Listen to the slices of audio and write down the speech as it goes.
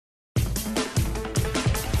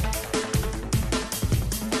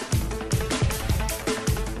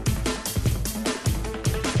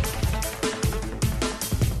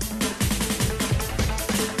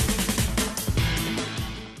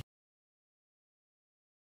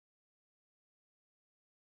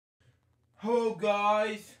Hello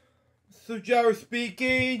guys, so Jerry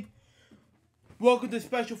speaking. Welcome to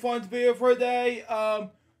special funds video for today.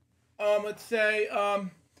 Let's say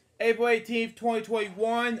April 18th,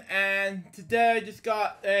 2021, and today I just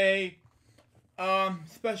got a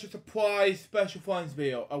special surprise special funds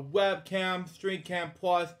video, a webcam Stream Cam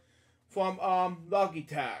Plus from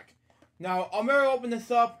LukeJ62895's. Now I'm gonna open this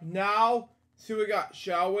up now. See what we got,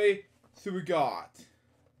 shall we? See what we got.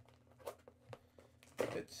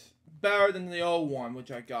 It's better than the old one, which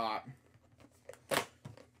I got.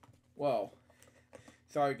 Well,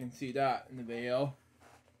 sorry you can see that in the video.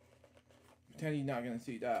 Pretend you're not gonna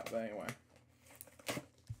see that, but anyway.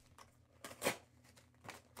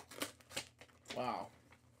 Wow.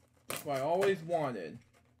 That's what I always wanted.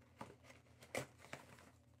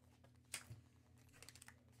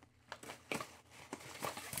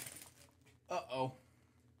 Uh-oh.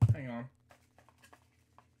 Hang on.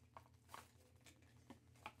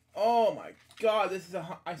 Oh my god, this is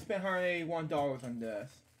I spent $181 on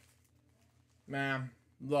this. Man,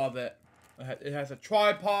 love it. It has a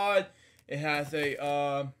tripod, it has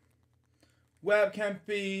a webcam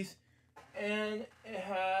piece, and it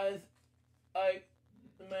has like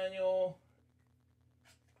the manual.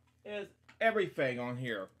 There's everything on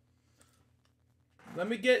here. Let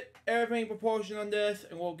me get everything in proportion on this,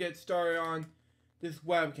 and we'll get started on this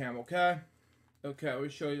webcam, okay? Okay, let me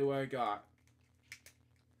show you what I got.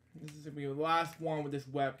 This is gonna be the last one with this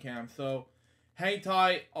webcam, so hang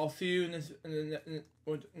tight. I'll see you in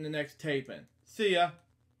the next taping. See ya.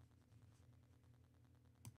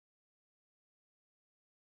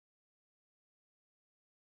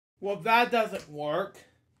 Well, that doesn't work.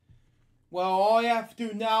 Well, all I have to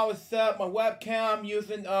do now is set up my webcam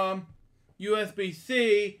using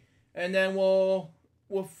USB-C, and then we'll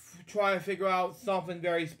try to figure out something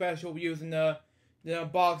very special using the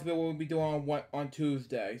box build we'll be doing on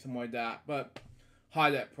Tuesday, something like that. But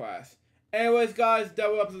hide that press. Anyways, guys, that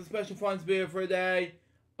was up to the special funds video for today.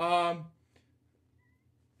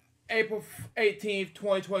 April 18th,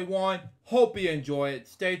 2021. Hope you enjoy it.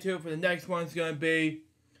 Stay tuned for the next one. It's gonna be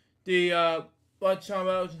the Lunchtime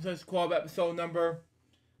Ocean Club episode number.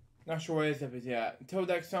 Not sure what it is yet. Until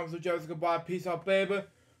next time, so Joseph, goodbye. Peace out, baby.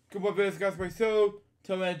 Goodbye, videos, guys, very soon.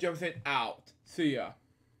 Till then, Joseph out. See ya.